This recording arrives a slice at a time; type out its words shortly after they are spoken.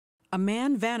A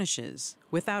man vanishes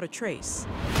without a trace.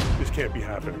 This can't be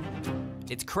happening.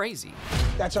 It's crazy.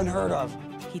 That's unheard of.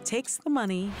 He takes the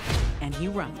money and he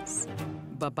runs.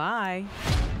 Bye-bye.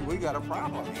 We got a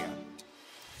problem here.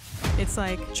 It's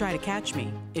like, try to catch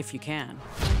me if you can.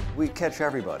 We catch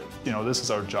everybody. You know, this is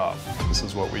our job. This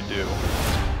is what we do.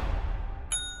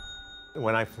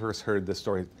 When I first heard this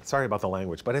story, sorry about the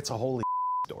language, but it's a holy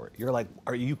story. You're like,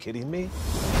 are you kidding me?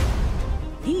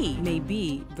 He may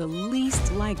be the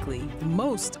least likely,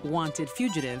 most wanted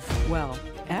fugitive, well,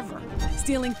 ever.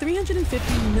 Stealing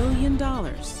 $350 million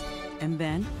and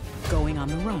then going on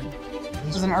the run.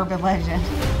 This is an urban legend.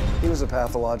 He was a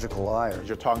pathological liar.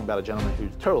 You're talking about a gentleman who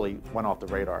totally went off the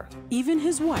radar. Even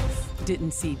his wife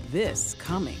didn't see this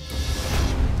coming.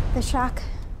 The shock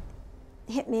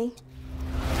hit me.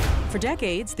 For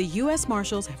decades, the U.S.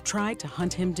 Marshals have tried to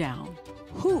hunt him down.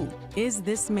 Who is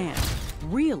this man,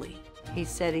 really? He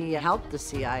said he helped the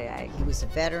CIA. He was a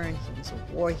veteran, he was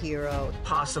a war hero.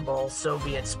 Possible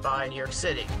Soviet spy in New York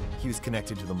City. He was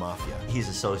connected to the mafia. He's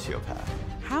a sociopath.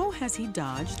 How has he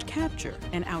dodged capture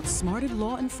and outsmarted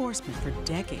law enforcement for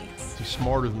decades? He's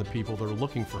smarter than the people that are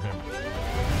looking for him.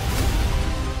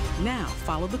 Now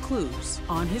follow the clues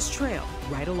on his trail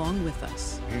right along with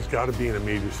us. He's got to be in a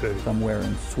major city. Somewhere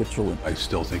in Switzerland. I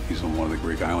still think he's on one of the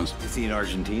Greek islands. Is he in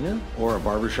Argentina? Or a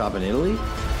barbershop in Italy?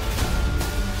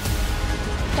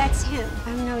 That's him,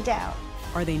 I've no doubt.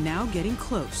 Are they now getting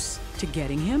close to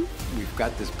getting him? We've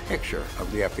got this picture Of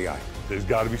the FBI. There's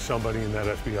got to be somebody in that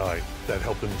FBI that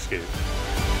helped him escape.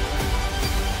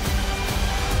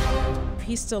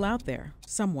 He's still out there,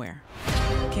 somewhere.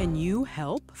 Can you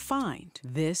help find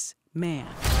this man?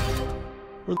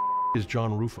 Where the is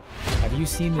John Ruffo? Have you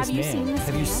seen this man? Have you seen this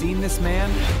Have you man? seen this man?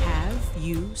 Have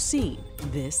you seen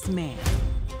this man?